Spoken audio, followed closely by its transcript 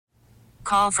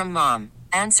Call from mom.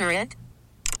 Answer it.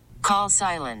 Call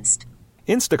silenced.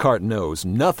 Instacart knows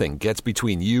nothing gets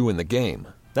between you and the game.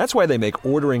 That's why they make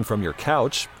ordering from your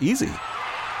couch easy.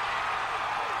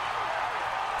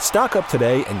 Stock up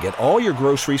today and get all your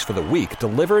groceries for the week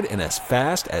delivered in as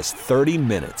fast as 30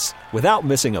 minutes without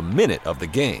missing a minute of the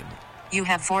game. You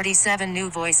have 47 new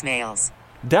voicemails.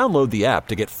 Download the app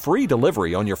to get free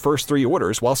delivery on your first 3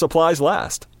 orders while supplies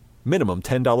last. Minimum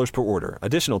 $10 per order.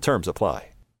 Additional terms apply.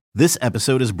 This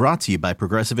episode is brought to you by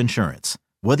Progressive Insurance.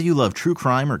 Whether you love true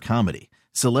crime or comedy,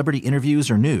 celebrity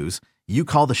interviews or news, you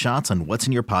call the shots on what's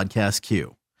in your podcast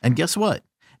queue. And guess what?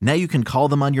 Now you can call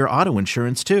them on your auto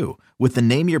insurance too with the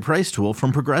Name Your Price tool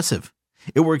from Progressive.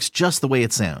 It works just the way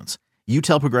it sounds. You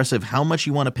tell Progressive how much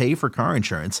you want to pay for car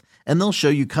insurance, and they'll show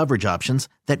you coverage options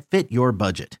that fit your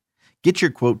budget. Get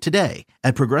your quote today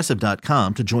at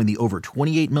Progressive.com to join the over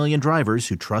 28 million drivers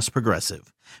who trust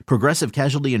Progressive. Progressive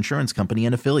Casualty Insurance Company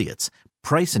and Affiliates.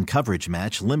 Price and coverage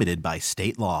match limited by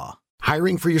state law.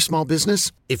 Hiring for your small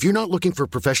business? If you're not looking for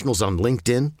professionals on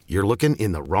LinkedIn, you're looking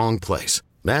in the wrong place.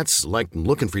 That's like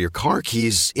looking for your car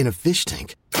keys in a fish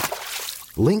tank.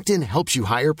 LinkedIn helps you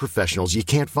hire professionals you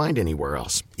can't find anywhere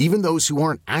else, even those who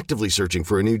aren't actively searching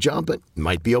for a new job but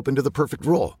might be open to the perfect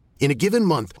role. In a given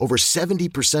month, over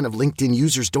 70% of LinkedIn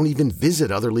users don't even visit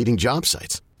other leading job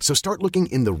sites. So start looking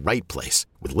in the right place.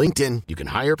 With LinkedIn, you can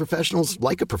hire professionals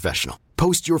like a professional.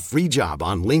 Post your free job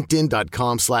on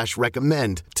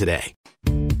linkedin.com/recommend today.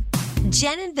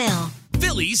 Jen and Bill.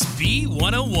 Phillies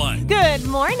B101. Good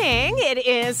morning. It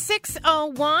is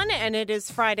 6:01 and it is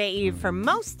Friday Eve for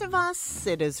most of us.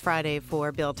 It is Friday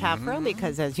for Bill Tafro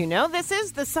because, as you know, this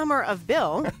is the summer of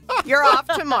Bill. You're off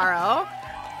tomorrow.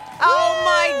 Oh,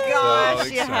 my gosh.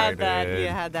 So you had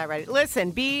that right.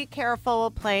 Listen, be careful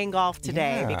playing golf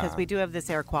today because we do have this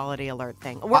air quality alert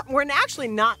thing. We're actually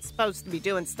not supposed to be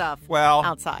doing stuff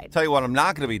outside. Tell you what I'm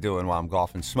not going to be doing while I'm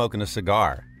golfing, smoking a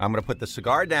cigar. I'm going to put the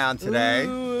cigar down today.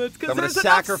 Ooh, it's because there's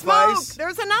enough smoke.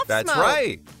 There's enough That's smoke.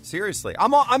 right. Seriously.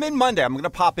 I'm in Monday. I'm going to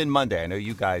pop in Monday. I know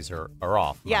you guys are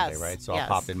off Monday, right? So I'll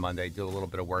pop in Monday, do a little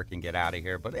bit of work, and get out of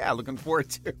here. But, yeah, looking forward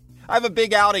to it. I have a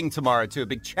big outing tomorrow, too, a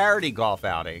big charity golf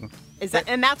outing.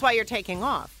 And that's why you're taking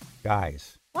off?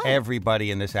 Guys, everybody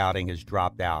in this outing has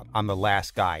dropped out. I'm the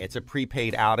last guy. It's a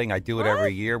prepaid outing. I do it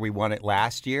every year. We won it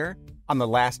last year. I'm the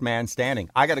last man standing.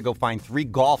 I got to go find 3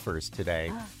 golfers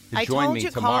today to join me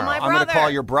tomorrow. Call my I'm going to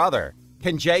call your brother.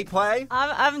 Can Jay play?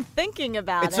 I'm thinking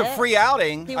about It's a free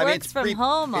outing. He works it's from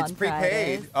home on It's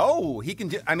prepaid. Fridays. Oh, he can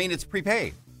do. It's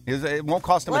prepaid. It won't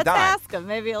cost him Let's a dime. ask him.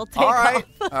 Maybe he'll take All right.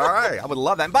 off. All right. I would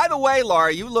love that. And by the way,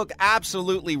 Laura, you look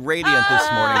absolutely radiant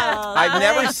this morning. I've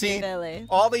never seen Billy.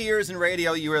 all the years in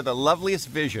radio. You are the loveliest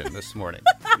vision this morning.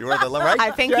 You are the right.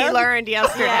 I think he learned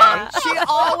yesterday. Yeah. She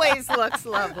always looks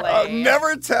lovely.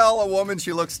 Never tell a woman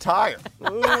she looks tired.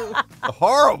 Ooh, a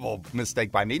horrible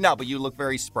mistake by me. No, but you look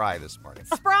very spry this morning.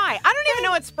 Spry. I don't even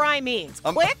know what spry means.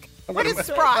 Quick? What is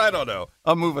spry? I don't know.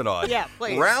 I'm moving on. Yeah,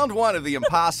 please. Round 1 of the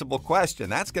impossible question.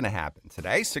 That's going to happen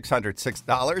today.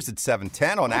 $606 at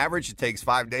 7:10. On average, it takes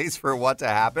 5 days for what to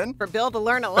happen? For Bill to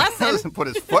learn a lesson. Doesn't put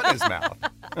his foot in his mouth.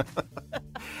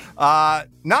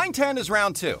 9:10 is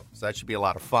round 2, so that should be a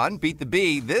lot of fun. Beat the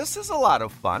Bee. This is a lot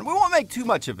of fun. We won't make too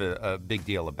much of a big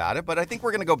deal about it, but I think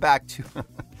we're going to go back to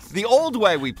the old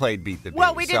way we played Beat the Bee.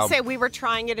 Well, we did say we were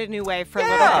trying it a new way for a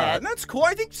little bit. And that's cool.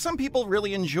 I think some people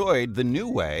really enjoyed the new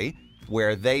way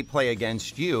where they play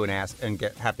against you and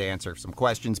have to answer some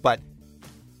questions. But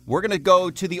we're going to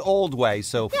go to the old way.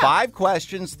 So 5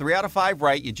 questions, 3 out of 5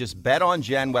 right. You just bet on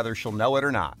Jen whether she'll know it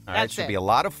or not. All right? It should be a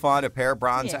lot of fun. A pair of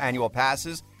bronze annual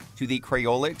passes to the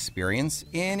Crayola Experience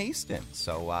in Easton.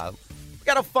 So we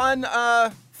got a fun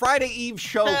Friday Eve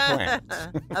show planned.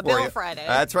 A Bill Friday.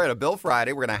 That's right, a Bill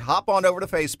Friday. We're going to hop on over to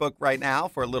Facebook right now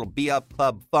for a little Be Up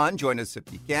Pub fun. Join us if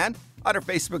you can on our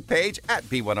Facebook page at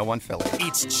B101 Philly.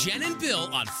 It's Jen and Bill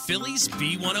on Phillies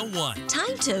B101.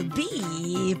 Time to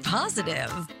be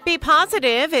positive. Be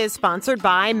Positive is sponsored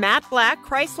by Matt Black,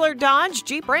 Chrysler Dodge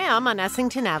Jeep Ram on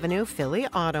Essington Avenue, Philly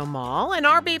Auto Mall. And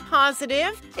our Be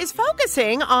Positive is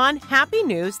focusing on happy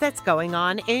news that's going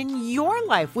on in your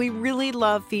life. We really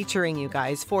love featuring you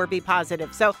guys for Be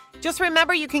Positive. So just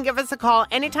remember, you can give us a call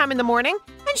anytime in the morning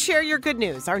and share your good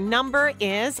news. Our number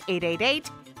is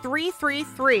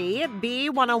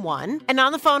 888-333-B101. And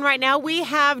on the phone right now, we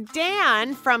have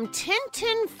Dan from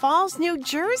Tinton Falls, New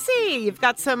Jersey. You've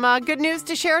got some good news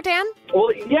to share, Dan?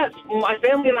 Well, yes. My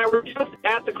family and I were just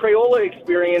at the Crayola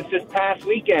Experience this past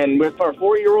weekend with our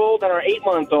 4-year-old and our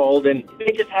 8-month-old, and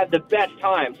they just had the best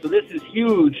time. So this is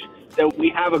huge that we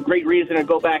have a great reason to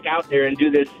go back out there and do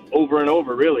this over and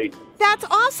over, really. That's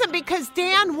awesome because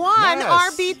Dan won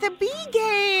our Beat the Bee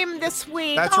game this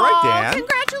week. That's right, Dan.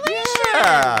 Congratulations.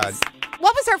 Yeah.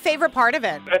 What was our favorite part of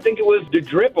it? I think it was the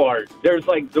drip art. There's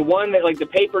like the one that like the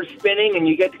paper's spinning and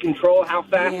you get to control how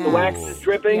fast the wax is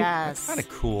dripping. Yes. Kind of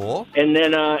cool. And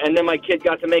then my kid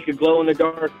got to make a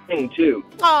glow-in-the-dark thing, too.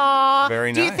 Aw.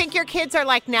 Very Do you nice. think your kids are,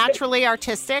 like, naturally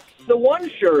artistic? The one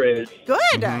sure is.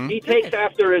 Good. He takes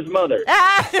after his mother.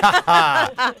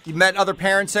 You met other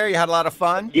parents there? You had a lot of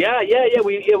fun? Yeah.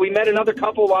 We met another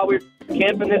couple while we were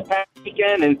camping this past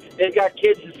weekend, and they've got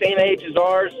kids the same age as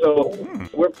ours, so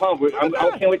we're pumped.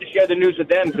 I can't wait to share the news with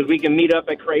them because we can meet up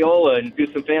at Crayola and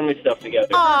do some family stuff together.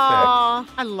 Aw,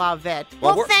 I love it.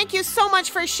 Well, Well, thank you so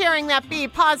much for sharing that Be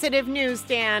Positive news,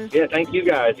 Dan. Yeah, thank you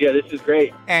guys. Yeah, this is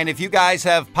great. And if you guys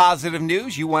have positive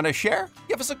news you want to share,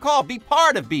 give us a call. Be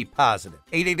part of Be Positive.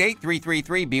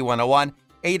 888-333-B101.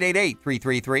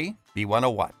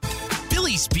 888-333-B101.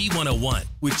 Philly's B101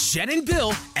 with Jen and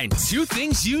Bill and two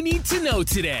things you need to know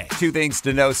today. Two things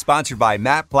to know, sponsored by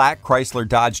Matt Black, Chrysler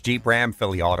Dodge Jeep Ram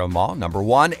Philly Auto Mall. Number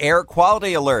one, air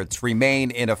quality alerts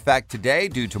remain in effect today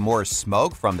due to more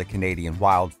smoke from the Canadian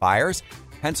wildfires.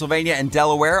 Pennsylvania and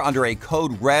Delaware under a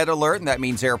code red alert, and that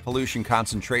means air pollution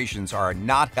concentrations are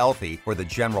not healthy for the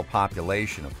general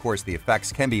population. Of course, the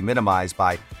effects can be minimized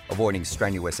by avoiding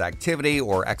strenuous activity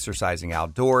or exercising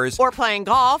outdoors. Or playing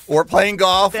golf. Or playing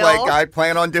golf, Bill? like I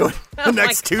plan on doing the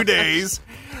next 2 days.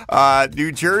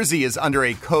 New Jersey is under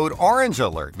a code orange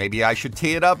alert. Maybe I should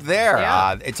tee it up there.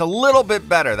 Yeah. It's a little bit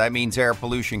better. That means air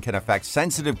pollution can affect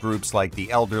sensitive groups like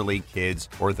the elderly, kids,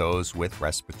 or those with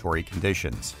respiratory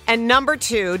conditions. And number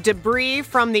two, debris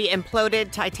from the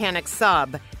imploded Titanic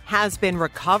sub has been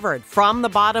recovered from the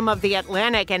bottom of the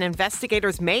Atlantic, and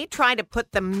investigators may try to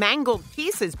put the mangled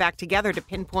pieces back together to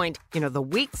pinpoint, the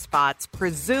weak spots.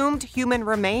 Presumed human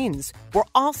remains were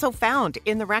also found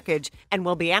in the wreckage and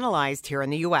will be analyzed here in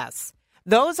the U.S.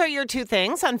 Those are your two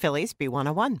things on Philly's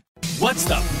B101. What's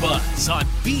the buzz on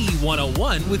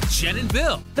B101 with Jen and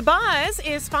Bill? The Buzz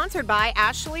is sponsored by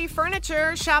Ashley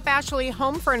Furniture. Shop Ashley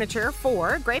Home Furniture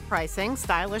for great pricing,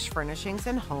 stylish furnishings,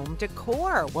 and home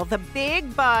decor. Well, the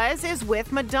big buzz is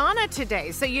with Madonna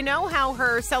today. So you know how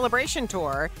her celebration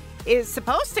tour is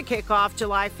supposed to kick off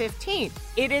July 15th.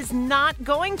 It is not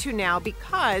going to now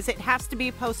because it has to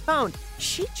be postponed.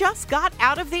 She just got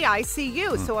out of the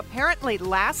ICU. So apparently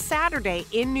last Saturday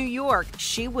in New York,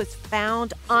 she was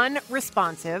found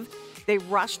unresponsive. They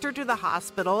rushed her to the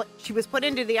hospital. She was put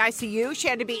into the ICU. She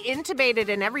had to be intubated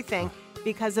and everything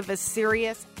because of a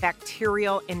serious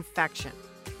bacterial infection.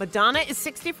 Madonna is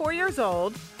 64 years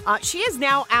old. She is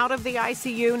now out of the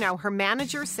ICU. Now, her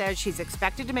manager says she's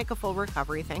expected to make a full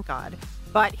recovery, thank God.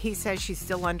 But he says she's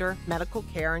still under medical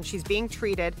care and she's being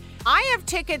treated. I have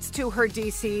tickets to her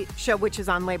D.C. show, which is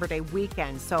on Labor Day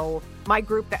weekend. So my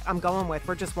group that I'm going with,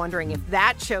 we're just wondering if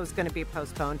that show's going to be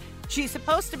postponed. She's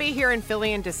supposed to be here in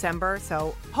Philly in December.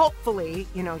 So hopefully,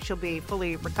 she'll be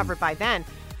fully recovered by then.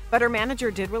 But her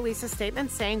manager did release a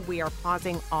statement saying we are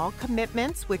pausing all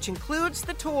commitments, which includes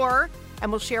the tour,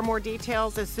 and we'll share more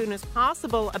details as soon as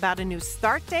possible about a new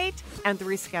start date and the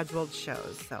rescheduled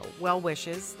shows. So well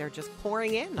wishes, they're just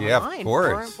pouring in online of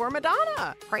course. for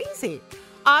Madonna. Crazy.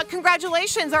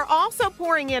 Congratulations are also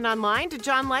pouring in online to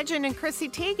John Legend and Chrissy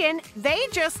Teigen. They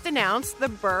just announced the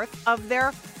birth of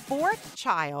their fourth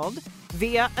child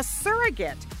via a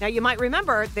surrogate. Now, you might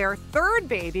remember their third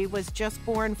baby was just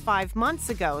born 5 months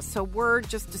ago. So we're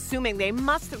just assuming they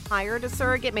must have hired a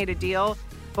surrogate, made a deal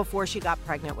before she got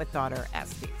pregnant with daughter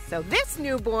Esty. So this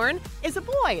newborn is a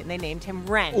boy, and they named him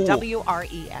Ren, Ooh.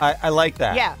 W-R-E-N. I like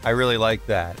that. Yeah. I really like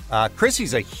that.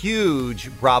 Chrissy's a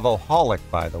huge Bravo-holic,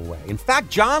 by the way. In fact,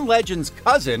 John Legend's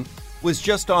cousin was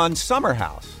just on Summer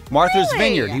House. Martha's Really?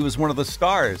 Vineyard. He was one of the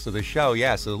stars of the show.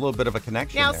 Yeah, so a little bit of a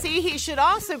connection Now, there. see, he should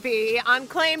also be on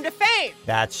Claim to Fame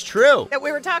That's true. that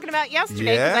we were talking about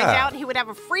yesterday, because I Yeah. doubt he would have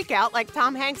a freak out like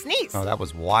Tom Hanks' niece. Oh, that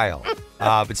was wild.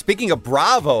 But speaking of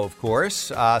Bravo, of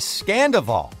course,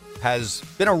 Scandival has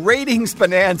been a ratings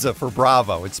bonanza for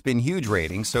Bravo. It's been huge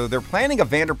ratings. So they're planning a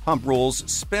Vanderpump Rules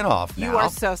spinoff now. You are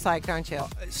so psyched, aren't you?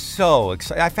 So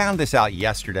excited. I found this out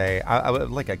yesterday. I was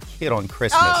like a kid on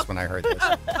Christmas when I heard this.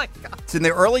 Oh, my God. It's in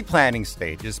the early planning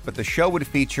stages, but the show would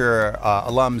feature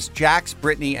alums Jax,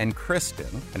 Brittany, and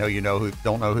Kristen. I know you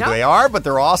don't know who they are, but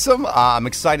they're awesome. I'm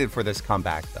excited for this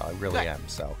comeback, though. I really am.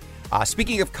 So,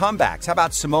 speaking of comebacks, how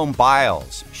about Simone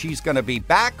Biles? She's going to be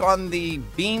back on the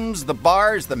beams, the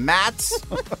bars, the mats,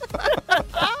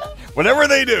 whatever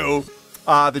they do.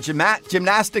 The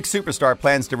gymnastics superstar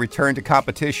plans to return to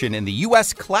competition in the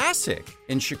U.S. Classic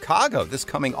in Chicago this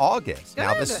coming August.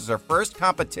 Now, this is her first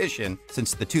competition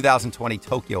since the 2020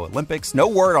 Tokyo Olympics. No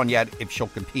word on yet if she'll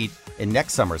compete in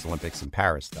next summer's Olympics in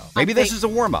Paris, though. Maybe this is a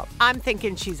warm-up. I'm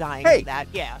thinking she's eyeing that,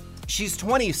 yeah. She's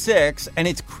 26, and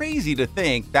it's crazy to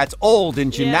think that's old in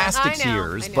gymnastics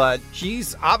years, but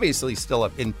she's obviously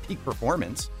still in peak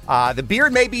performance. The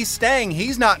beard may be staying.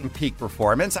 He's not in peak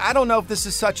performance. I don't know if this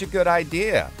is such a good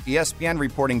idea. ESPN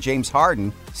reporting James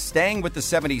Harden staying with the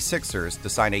 76ers to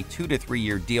sign a 2 to 3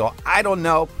 year deal. I don't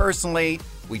know. Personally,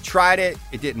 we tried it.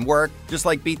 It didn't work. Just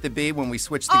like Beat the Bee when we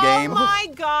switched the game. Oh, my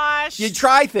gosh. You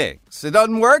try things. It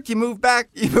doesn't work. You move back.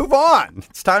 You move on.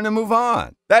 It's time to move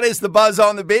on. That is the Buzz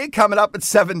on the Bee coming up at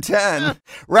 7:10.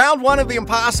 Round 1 of the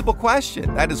impossible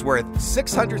question. That is worth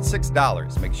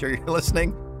 $606. Make sure you're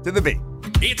listening to the Bee.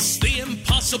 It's the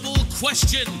impossible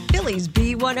question. Philly's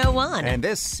B101. And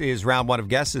this is round 1 of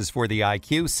guesses for the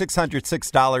IQ.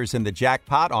 $606 in the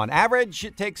jackpot. On average,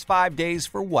 it takes 5 days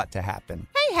for what to happen?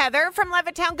 Hey, Heather from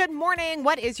Levittown. Good morning.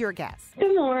 What is your guess?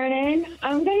 Good morning.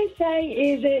 I'm going to say,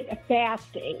 is it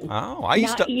fasting? Oh, I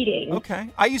used to eating. Okay.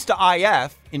 I used to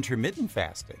IF, intermittent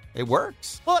fasting. It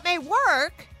works. Well, it may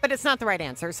work, but it's not the right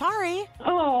answer. Sorry.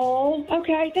 Oh,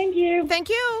 okay. Thank you. Thank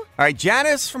you. All right,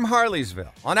 Janice from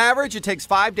Harleysville. On average, it takes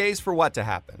 5 days for what to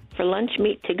happen? For lunch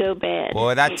meat to go bad.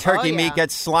 Boy, that turkey meat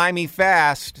gets slimy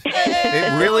fast.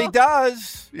 It really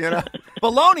does.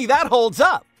 Bologna, that holds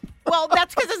up. Well,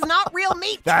 that's because it's not real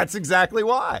meat. That's exactly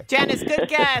why. Janice, good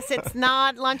guess. It's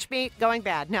not lunch meat going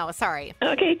bad. No, sorry.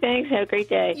 Okay, thanks. Have a great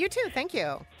day. You too. Thank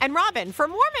you. And Robin,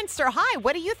 from Warminster High,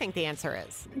 what do you think the answer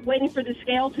is? Waiting for the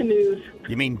scale to move.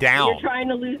 You mean down? You're trying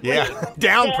to lose weight.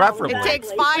 Down preferably. It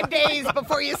takes 5 days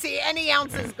before you see any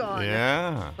ounces gone.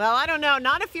 Yeah. Well, I don't know.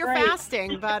 Not if you're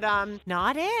fasting, but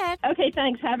not it. Okay,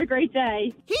 thanks. Have a great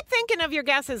day. Keep thinking of your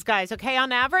guesses, guys, okay?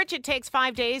 On average, it takes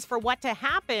 5 days for what to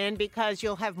happen because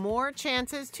you'll have more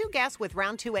chances to guess with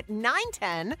round 2 at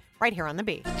 9:10 right here on the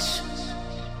Bee.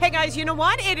 Hey guys, you know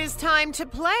what? It is time to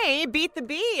play Beat the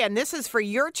Bee, and this is for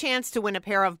your chance to win a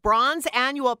pair of bronze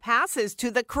annual passes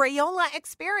to the Crayola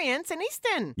Experience in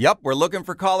Easton. Yep, we're looking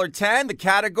for caller 10, the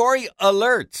category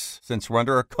alerts, since we're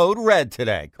under a code red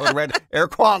today. Code red air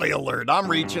quality alert. I'm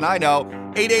reaching, I know.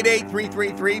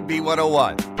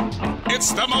 888-333-B101.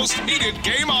 It's the most heated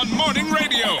game on morning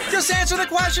radio. Just answer the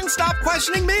question. Stop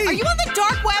questioning me. Are you on the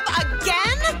dark web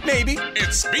again? Maybe.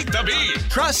 It's Beat the Bee.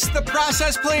 Trust the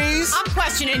process, please. I'm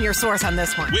questioning your source on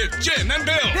this one. With Jen and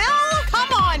Bill. Bill,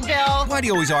 come on, Bill. Why do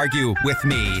you always argue with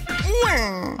me?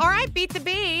 All right, Beat the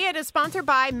Bee. It is sponsored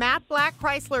by Matt Black,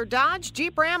 Chrysler Dodge,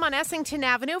 Jeep Ram on Essington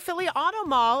Avenue, Philly Auto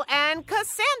Mall, and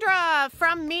Cassandra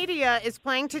from Media is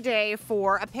playing today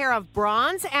for a pair of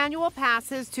bronze annual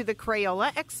passes to the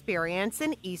Crayola Experience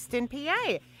in Easton,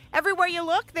 PA. Everywhere you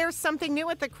look, there's something new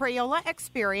at the Crayola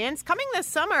Experience. Coming this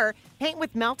summer, paint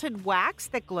with melted wax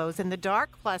that glows in the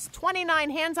dark, plus 29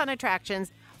 hands-on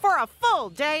attractions for a full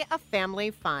day of family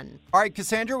fun. All right,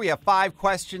 Cassandra, we have 5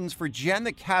 questions for Jen,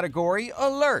 the category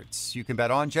alerts. You can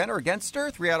bet on Jen or against her.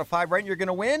 3 out of 5 right, and you're going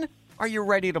to win. Are you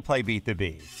ready to play Beat the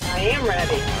Bee? I am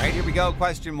ready. All right, here we go.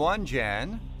 Question 1,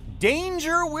 Jen.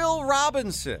 Danger Will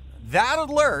Robinson. That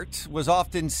alert was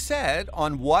often said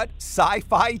on what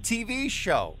sci-fi TV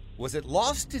show? Was it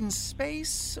Lost in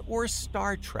Space or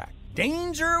Star Trek?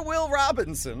 Danger Will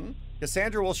Robinson.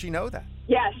 Cassandra, will she know that?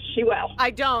 Yes, she will.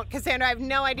 I don't. Cassandra, I have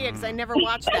no idea because I never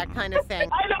watched that kind of thing.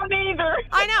 I don't either.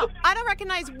 I know. I don't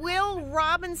recognize Will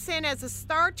Robinson as a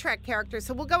Star Trek character,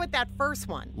 so we'll go with that first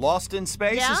one. Lost in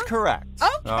Space Yeah? is correct.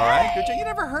 Okay. All right. Good job. You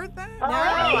never heard that? No,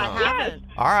 I haven't.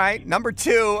 All right. Number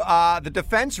 2, the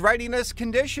Defense Readiness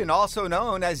Condition, also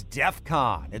known as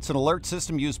DEFCON. It's an alert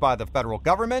system used by the federal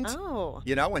government. Oh.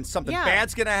 You know, when something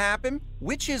bad's going to happen.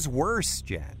 Which is worse,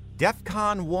 Jen?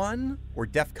 DEFCON 1 or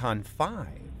DEFCON 5?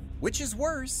 Which is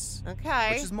worse?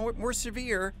 Okay. Which is more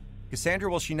severe?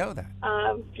 Cassandra, will she know that?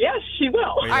 Yes, she will.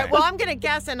 All right, well, I'm going to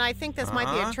guess, and I think this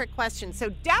might be a trick question. So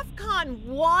DEFCON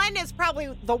 1 is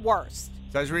probably the worst.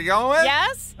 So that's where you're going with?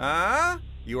 Yes?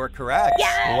 You are correct.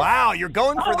 Yes! Wow, you're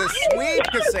going for the sweep,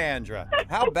 Cassandra.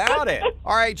 How about it?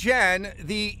 All right, Jen,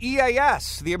 the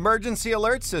EAS, the Emergency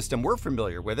Alert System, we're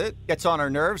familiar with it. Gets on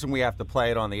our nerves and we have to play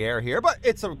it on the air here, but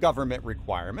it's a government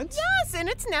requirement. Yes, and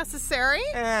it's necessary.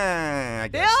 I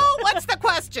guess Bill, so. what's the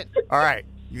question? All right,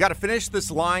 you got to finish this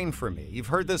line for me. You've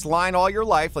heard this line all your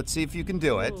life. Let's see if you can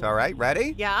do it. All right,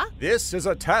 ready? Yeah? This is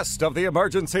a test of the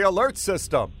Emergency Alert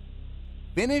System.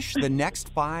 Finish the next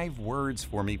 5 words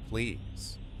for me,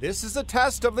 please. This is a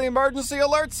test of the Emergency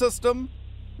Alert System.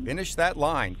 Finish that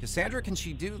line. Cassandra, can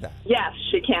she do that? Yes,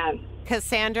 she can.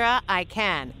 Cassandra, I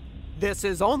can. This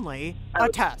is only a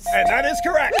test. And that is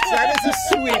correct. That is a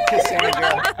sweep,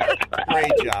 Cassandra.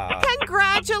 Great job.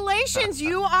 Congratulations.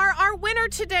 You are our winner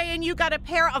today, and you got a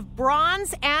pair of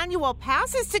bronze annual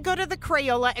passes to go to the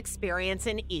Crayola Experience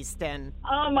in Easton.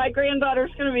 Oh, my granddaughter's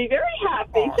going to be very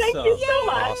happy. Awesome. Thank you so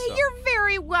much. Awesome. You're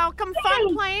very welcome.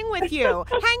 Fun playing with you.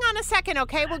 Hang on a second,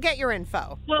 okay? We'll get your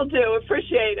info. Will do.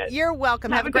 Appreciate it. You're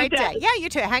welcome. Have a great day. Yeah, you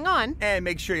too. Hang on. And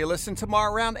make sure you listen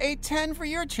tomorrow around 8:10 for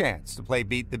your chance to play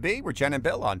Beat the Bee. We're Jen and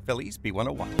Bill on Phillies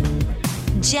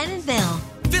B101. Jen and Bill.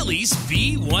 Phillies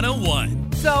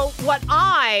B101. So what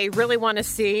I really want to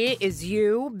see is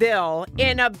you, Bill,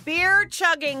 in a beer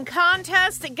chugging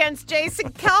contest against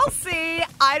Jason Kelsey.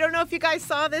 I don't know if you guys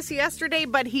saw this yesterday,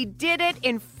 but he did it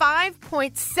in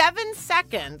 5.7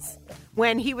 seconds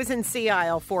when he was in Sea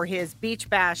Isle for his Beach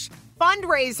Bash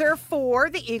fundraiser for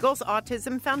the Eagles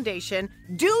Autism Foundation.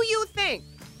 Do you think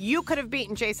you could have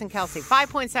beaten Jason Kelsey?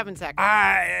 5.7 seconds.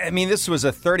 I mean, this was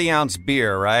a 30-ounce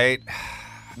beer, right?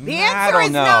 The answer I don't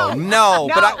is know. No,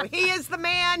 but he is the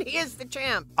man. He is the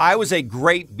champ. I was a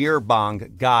great beer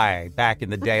bong guy back in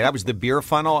the day. That was the beer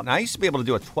funnel, and I used to be able to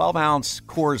do a 12-ounce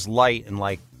Coors Light in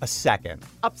like a second.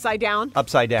 Upside down?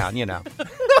 Upside down, you know.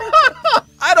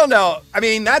 I don't know. I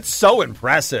mean, that's so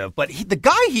impressive. But the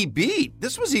guy he beat,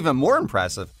 this was even more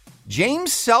impressive.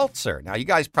 James Seltzer. Now, you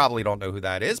guys probably don't know who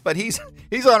that is, but he's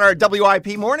on our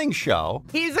WIP morning show.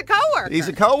 He's a coworker. He's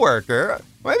a coworker.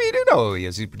 Maybe you do know who he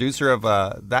is. He's producer of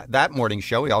that morning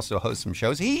show. He also hosts some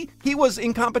shows. He was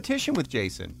in competition with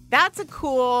Jason. That's a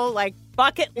cool,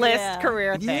 bucket list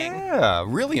career thing. Yeah,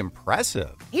 really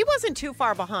impressive. He wasn't too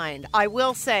far behind. I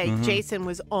will say Jason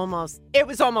was almost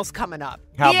coming up.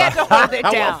 How he had to hold it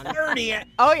down.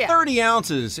 30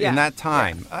 ounces in that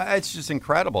time. It's just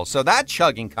incredible. So that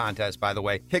chugging contest, by the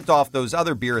way, kicked off those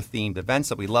other beer-themed events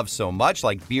that we love so much,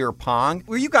 like beer pong.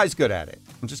 Were you guys good at it?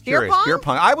 I'm just curious. Beer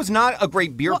pong? I was not a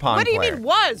great beer pong player. What do you mean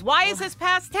was? Why is this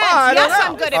past tense? I don't know.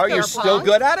 I'm good at beer pong. Are you still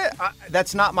good at it?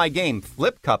 That's not my game.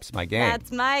 Flip Cup's my game.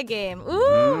 That's my game.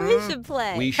 Ooh, we should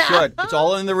play. We should. It's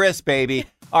all in the wrist, baby.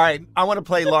 All right, I want to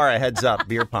play Laura Heads Up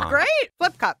Beer Pong. Great.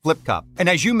 Flip Cup. Flip Cup. And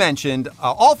as you mentioned,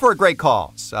 all for a great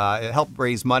cause. It helped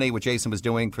raise money, what Jason was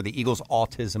doing for the Eagles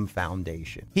Autism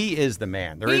Foundation. He is the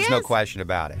man. There is no question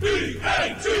about it.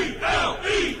 E-A-G-L-E-S,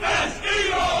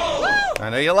 Eagles! I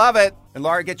know you love it. And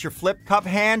Laura, get your Flip Cup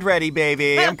hand ready,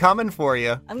 baby. I'm coming for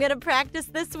you. I'm going to practice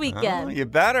this weekend. Oh, you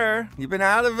better. You've been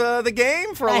out of the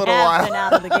game for a little while. I have been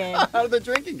out of the game. Out of the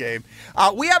drinking game.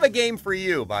 We have a game for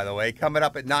you, by the way, coming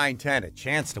up at 9:10. A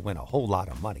chance to win a whole lot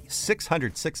of money.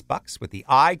 $606 with the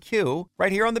IQ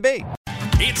right here on the B.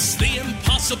 It's the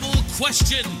impossible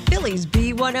question. Phillies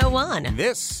B101.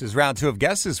 This is round 2 of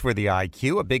guesses for the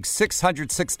IQ. A big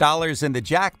 $606 in the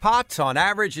jackpot. On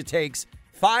average, it takes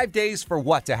 5 days for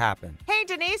what to happen? Hey,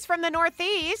 Denise from the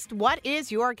Northeast, what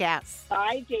is your guess?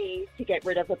 5 days to get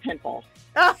rid of a pimple.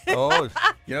 Oh,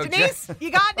 Denise, you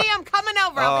got me. I'm coming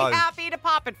over. I'll be happy to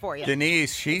pop it for you.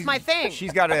 Denise, it's my thing.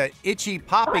 She's got an itchy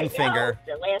popping finger.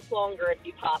 It lasts longer if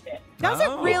you pop it. Does it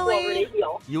really?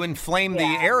 You inflame the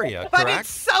area, but correct?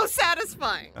 It's so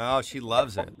satisfying. Oh, she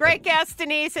loves it. Great guess,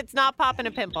 Denise. It's not popping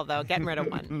a pimple, though. Getting rid of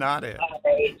one. Not it.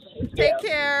 Take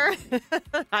care.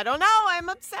 I don't know. I'm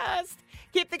obsessed.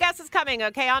 Keep the guesses coming,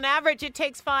 okay? On average, it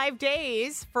takes 5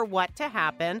 days for what to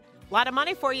happen. A lot of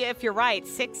money for you if you're right.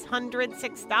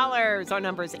 $606. Our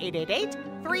number is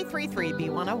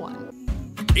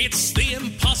 888-333-B101. It's the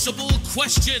impossible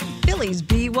question. Phillies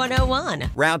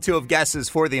B101. Round 2 of guesses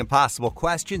for the impossible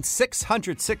question.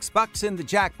 $606 in the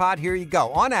jackpot. Here you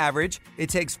go. On average, it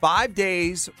takes 5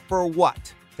 days for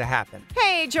what to happen?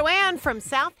 Hey, Joanne from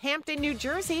Southampton, New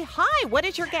Jersey. Hi, what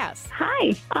is your guess?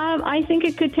 Hi. I think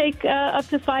it could take up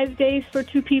to 5 days for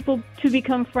two people to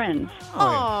become friends.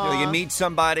 Oh, you meet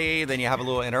somebody, then you have a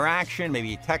little interaction, maybe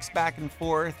you text back and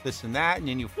forth, this and that, and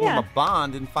then you form a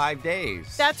bond in 5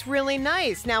 days. That's really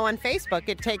nice. Now on Facebook,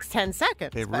 it takes 10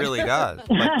 seconds. It really does.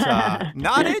 But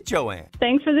not it, Joanne.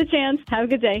 Thanks for the chance. Have a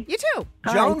good day. You too.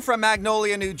 Joan from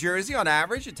Magnolia, New Jersey. On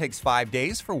average, it takes 5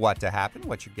 days for what to happen?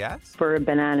 What's your guess? For a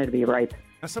banana to be ripe.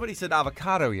 Now, somebody said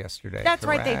avocado yesterday. That's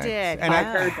correct? right, they did. And I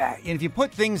heard that. And if you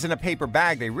put things in a paper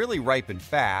bag, they really ripen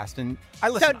fast. And I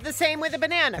So listen. the same with a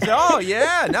banana. Oh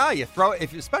yeah, no, you throw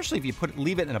it. Especially if you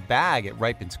leave it in a bag, it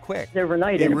ripens quick.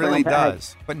 Overnight. It in a really brown bag.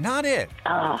 does, but not it.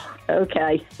 Oh,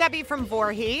 okay. Debbie from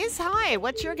Voorhees. Hi,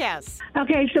 what's your guess?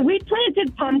 Okay, so we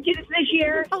planted pumpkins this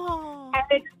year. Oh. and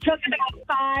it took about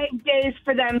 5 days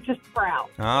for them to sprout.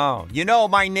 Oh, you know,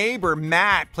 my neighbor,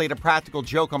 Matt, played a practical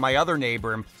joke on my other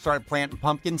neighbor and started planting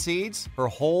pumpkin seeds. Her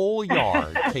whole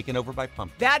yard taken over by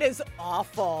pumpkins. That is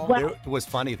awful. Well, It was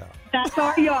funny, though. that's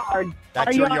our yard. That's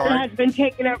our your yard yard? has been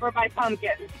taken over by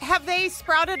pumpkins. Have they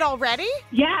sprouted already?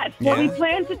 Yes. Well, we Yeah.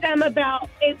 planted them about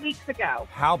 8 weeks ago.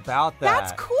 How about that?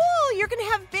 That's cool. You're going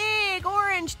to have big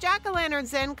orange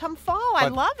jack-o'-lanterns in come fall. I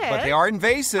love it. But they are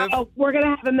invasive. Oh, we're going to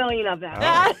have 1 million of them.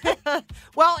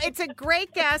 Well, it's a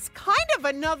great guess, kind of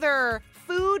another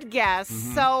food guess.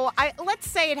 So let's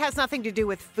say it has nothing to do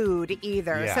with food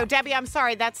either. Yeah. So, Debbie, I'm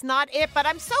sorry, that's not it, but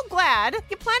I'm so glad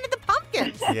you planted the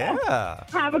pumpkins. Yeah.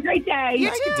 Have a great day. You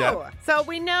Thank you, too. Deb. So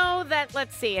we know that,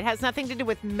 let's see, it has nothing to do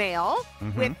with mail,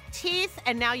 with teeth,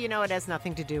 and now you know it has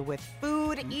nothing to do with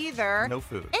food either. No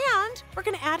food. And we're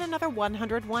going to add another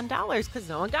 $101 because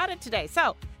no one got it today.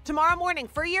 So tomorrow morning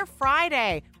for your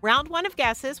Friday, round one of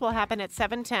guesses will happen at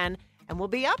 7:10 and we'll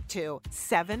be up to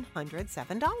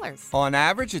 $707. On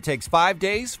average, it takes 5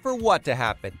 days for what to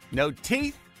happen? No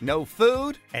teeth, no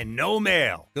food, and no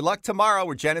mail. Good luck tomorrow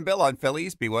with Jen and Bill on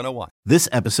Phillies B101. This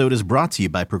episode is brought to you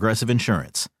by Progressive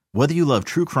Insurance. Whether you love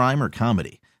true crime or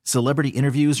comedy, celebrity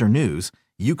interviews or news,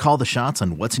 you call the shots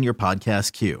on what's in your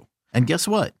podcast queue. And guess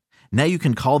what? Now you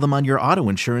can call them on your auto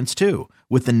insurance too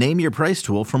with the Name Your Price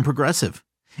tool from Progressive.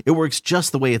 It works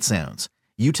just the way it sounds.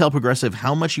 You tell Progressive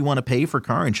how much you want to pay for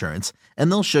car insurance, and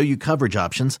they'll show you coverage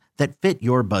options that fit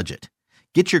your budget.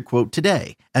 Get your quote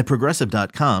today at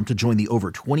Progressive.com to join the over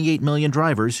 28 million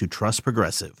drivers who trust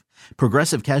Progressive.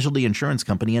 Progressive Casualty Insurance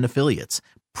Company and Affiliates.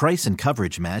 Price and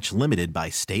coverage match limited by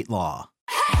state law.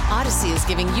 Odyssey is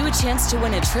giving you a chance to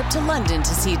win a trip to London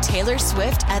to see Taylor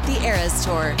Swift at the Eras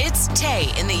Tour. It's Tay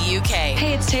in the UK.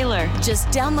 Hey, it's Taylor. Just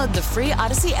download the free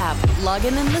Odyssey app, log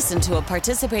in and listen to a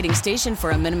participating station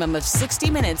for a minimum of 60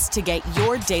 minutes to get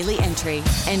your daily entry.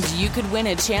 And you could win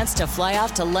a chance to fly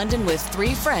off to London with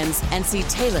 3 friends and see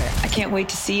Taylor. I can't wait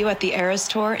to see you at the Eras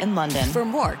Tour in London. For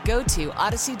more, go to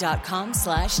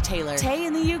odyssey.com/Taylor. Tay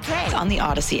in the UK. On the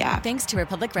Odyssey app. Thanks to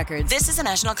Republic Records. This is a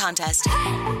national contest.